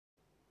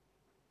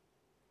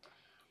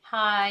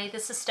Hi,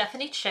 this is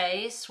Stephanie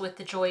Chase with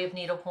the Joy of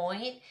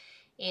Needlepoint,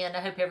 and I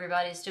hope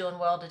everybody's doing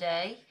well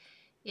today.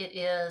 It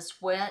is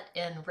wet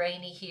and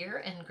rainy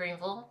here in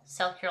Greenville,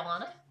 South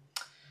Carolina,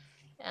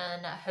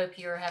 and I hope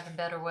you're having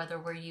better weather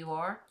where you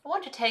are. I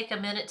want to take a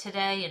minute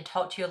today and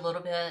talk to you a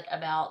little bit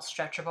about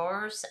stretcher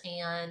bars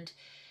and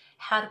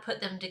how to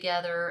put them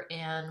together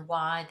and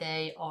why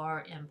they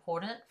are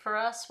important for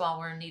us while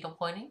we're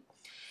needlepointing.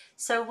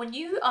 So when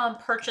you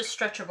purchase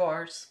stretcher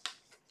bars,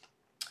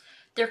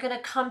 they're going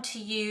to come to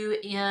you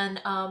in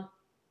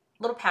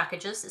little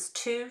packages. It's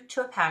 2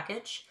 to a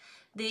package.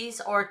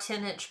 These are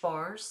 10-inch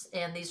bars,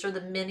 and these are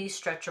the mini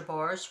stretcher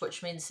bars,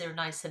 which means they're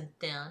nice and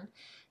thin.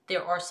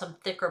 There are some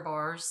thicker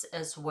bars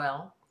as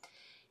well,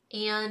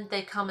 and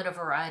they come in a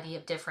variety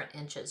of different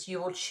inches. You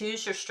will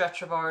choose your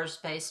stretcher bars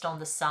based on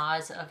the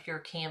size of your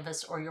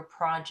canvas or your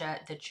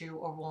project that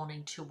you are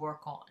wanting to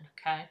work on,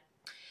 okay?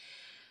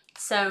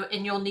 So,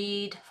 and you'll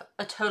need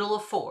a total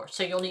of 4,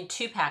 so you'll need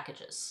 2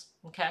 packages,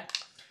 okay?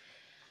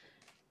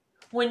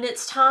 When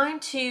it's time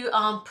to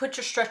put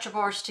your stretcher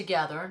bars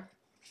together,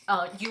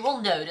 you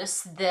will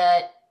notice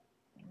that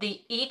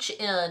each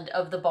end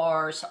of the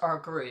bars are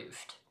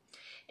grooved.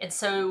 And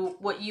so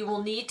what you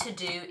will need to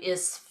do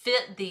is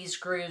fit these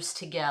grooves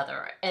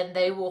together, and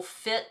they will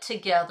fit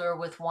together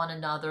with one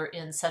another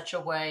in such a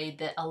way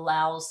that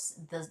allows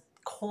the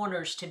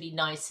corners to be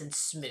nice and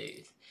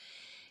smooth.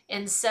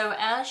 And so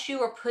as you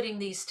are putting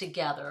these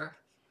together,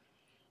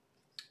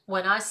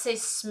 when I say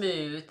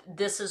smooth,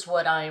 this is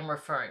what I am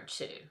referring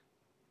to.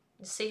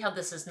 See how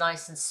this is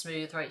nice and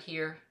smooth right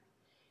here?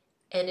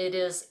 And it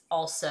is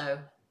also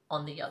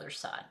on the other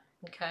side,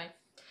 okay?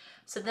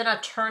 So then I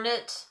turn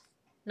it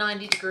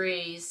 90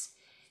 degrees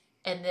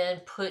and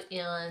then put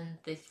in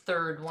the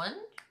third one.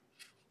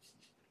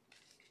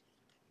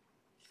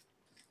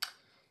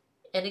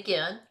 And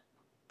again,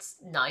 it's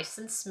nice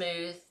and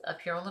smooth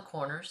up here on the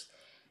corners.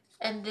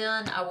 And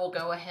then I will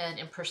go ahead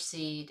and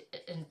proceed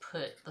and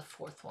put the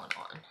fourth one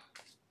on.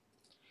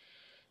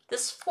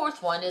 This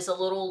fourth one is a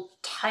little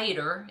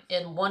tighter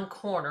in one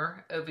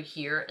corner over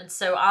here, and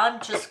so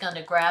I'm just going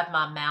to grab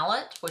my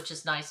mallet, which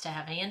is nice to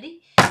have handy,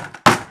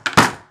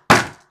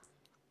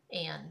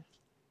 and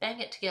bang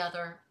it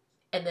together,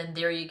 and then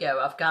there you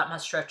go. I've got my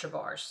stretcher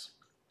bars.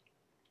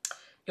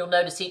 You'll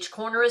notice each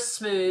corner is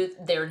smooth.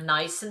 They're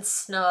nice and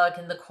snug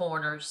in the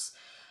corners,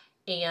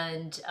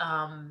 and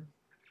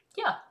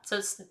yeah, so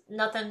it's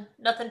nothing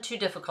too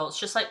difficult. It's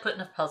just like putting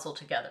a puzzle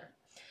together.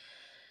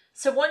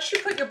 So once you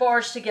put your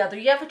bars together,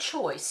 you have a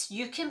choice.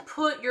 You can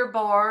put your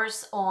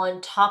bars on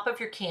top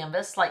of your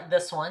canvas like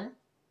this one.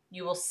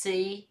 You will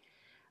see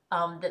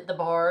that the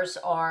bars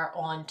are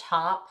on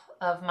top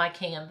of my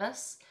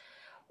canvas,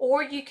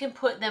 or you can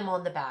put them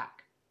on the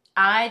back.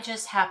 I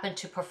just happen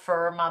to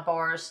prefer my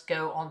bars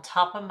go on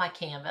top of my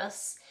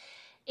canvas,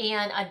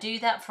 and I do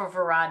that for a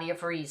variety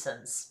of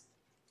reasons.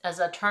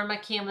 As I turn my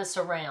canvas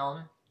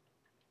around,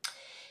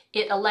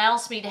 it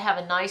allows me to have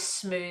a nice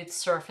smooth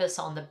surface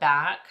on the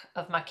back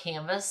of my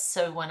canvas,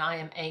 so when I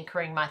am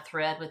anchoring my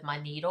thread with my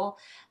needle,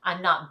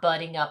 I'm not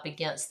butting up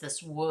against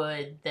this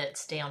wood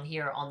that's down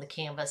here on the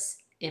canvas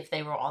if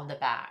they were on the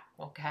back,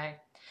 okay?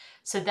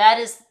 So that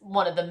is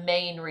one of the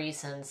main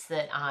reasons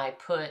that I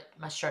put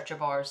my stretcher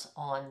bars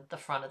on the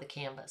front of the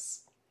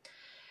canvas.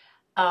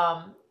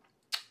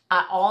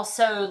 I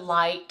also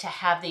like to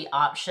have the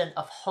option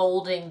of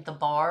holding the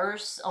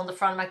bars on the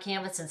front of my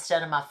canvas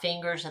instead of my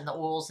fingers and the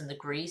oils and the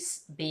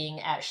grease being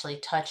actually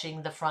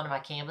touching the front of my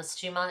canvas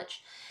too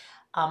much.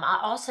 I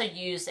also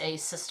use a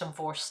System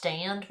 4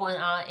 stand when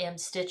I am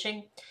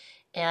stitching,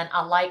 and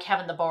I like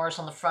having the bars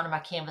on the front of my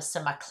canvas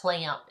so my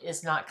clamp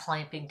is not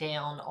clamping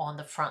down on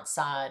the front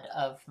side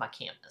of my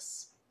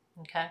canvas,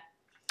 okay?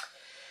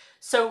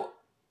 So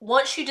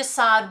once you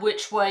decide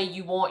which way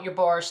you want your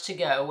bars to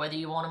go, whether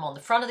you want them on the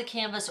front of the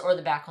canvas or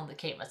the back on the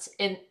canvas,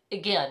 and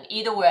again,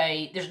 either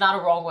way, there's not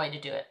a wrong way to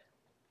do it.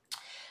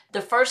 The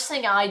first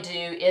thing I do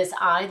is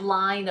I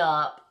line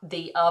up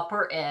the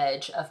upper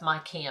edge of my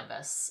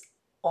canvas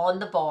on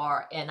the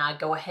bar, and I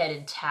go ahead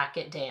and tack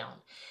it down.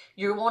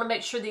 You want to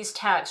make sure these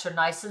tacks are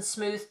nice and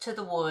smooth to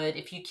the wood.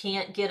 If you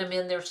can't get them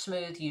in there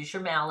smooth, use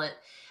your mallet.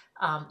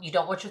 You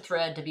don't want your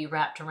thread to be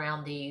wrapped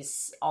around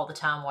these all the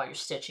time while you're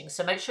stitching.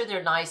 So make sure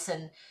they're nice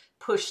and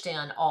pushed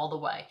in all the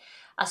way.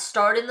 I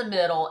start in the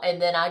middle,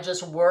 and then I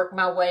just work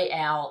my way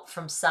out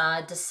from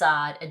side to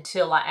side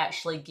until I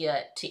actually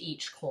get to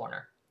each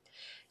corner.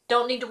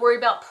 Don't need to worry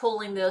about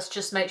pulling this.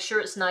 Just make sure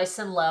it's nice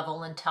and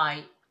level and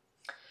tight.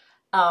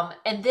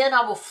 And then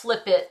I will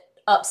flip it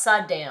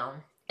upside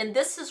down. And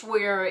this is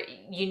where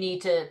you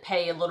need to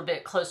pay a little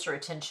bit closer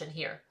attention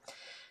here.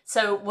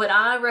 So what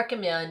I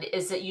recommend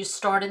is that you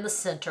start in the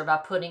center by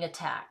putting a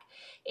tack.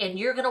 And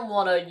you're going to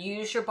want to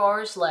use your bar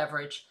as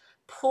leverage,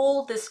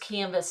 pull this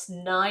canvas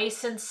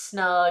nice and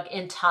snug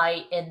and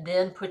tight, and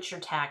then put your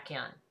tack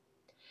in.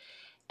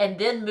 And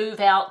then move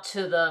out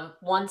to the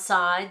one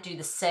side, do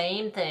the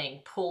same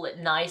thing, pull it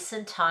nice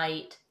and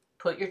tight,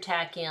 put your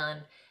tack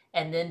in,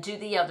 and then do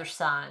the other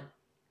side.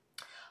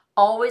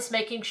 Always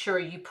making sure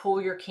you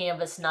pull your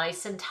canvas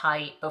nice and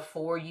tight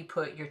before you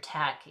put your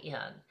tack in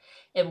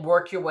and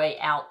work your way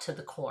out to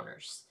the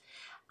corners.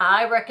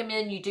 I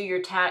recommend you do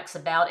your tacks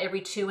about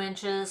every 2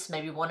 inches,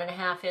 maybe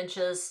 1.5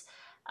 inches.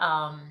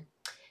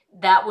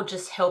 That will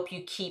just help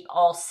you keep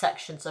all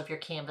sections of your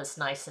canvas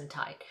nice and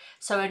tight.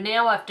 So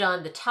now I've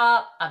done the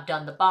top, I've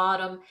done the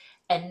bottom,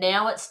 and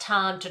now it's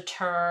time to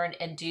turn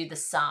and do the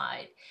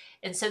side.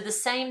 And so the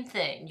same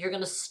thing, you're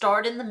going to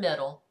start in the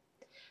middle,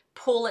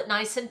 pull it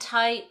nice and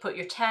tight, put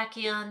your tack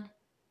in,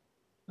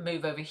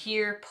 move over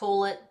here,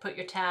 pull it, put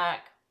your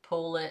tack,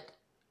 pull it,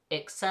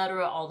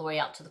 etc., all the way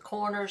out to the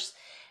corners.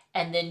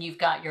 And then you've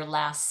got your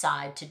last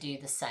side to do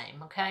the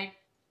same, okay?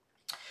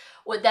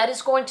 What that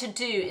is going to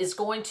do is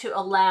going to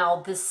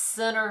allow the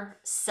center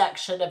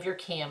section of your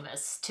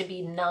canvas to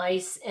be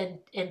nice and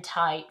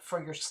tight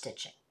for your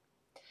stitching.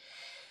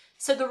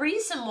 So the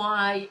reason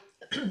why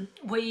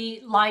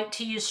we like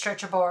to use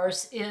stretcher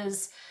bars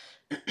is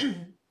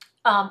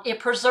it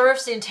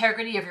preserves the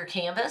integrity of your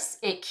canvas.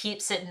 It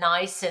keeps it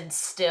nice and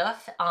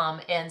stiff,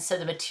 and so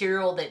the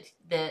material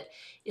that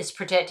is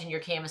protecting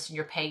your canvas and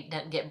your paint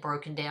doesn't get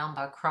broken down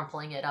by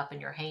crumpling it up in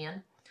your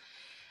hand.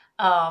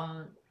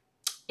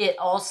 It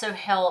also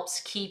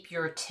helps keep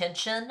your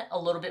tension a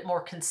little bit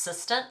more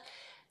consistent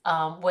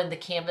when the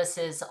canvas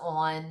is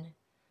on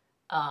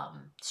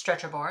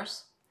stretcher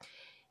bars.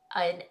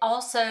 And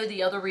also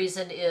the other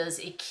reason is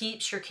it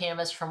keeps your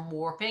canvas from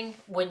warping.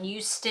 When you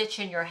stitch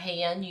in your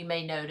hand, you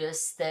may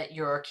notice that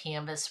your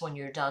canvas, when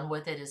you're done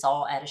with it, is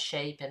all out of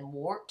shape and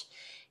warped.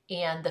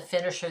 And the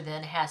finisher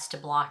then has to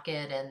block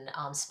it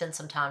and spend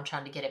some time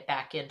trying to get it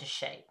back into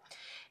shape.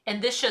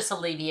 And this just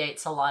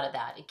alleviates a lot of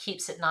that. It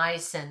keeps it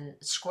nice and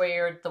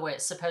squared the way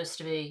it's supposed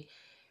to be.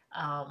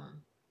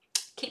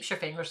 Keeps your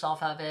fingers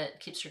off of it,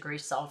 keeps your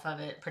grease off of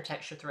it,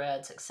 protects your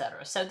threads,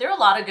 etc. So there are a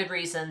lot of good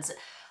reasons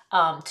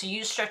to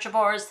use stretcher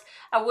bars.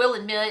 I will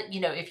admit,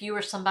 you know, if you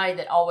are somebody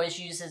that always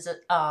uses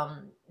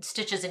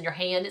stitches in your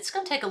hand, it's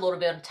going to take a little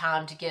bit of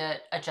time to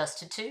get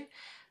adjusted to.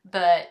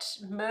 But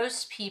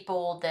most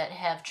people that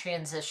have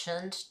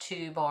transitioned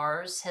to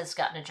bars has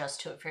gotten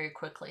adjusted to it very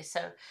quickly.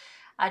 So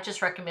I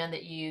just recommend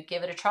that you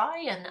give it a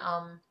try and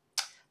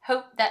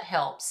hope that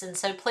helps. And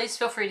so please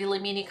feel free to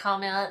leave me any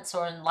comments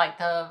or like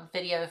the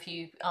video if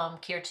you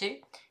care to.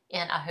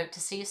 And I hope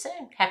to see you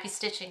soon. Happy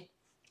stitching.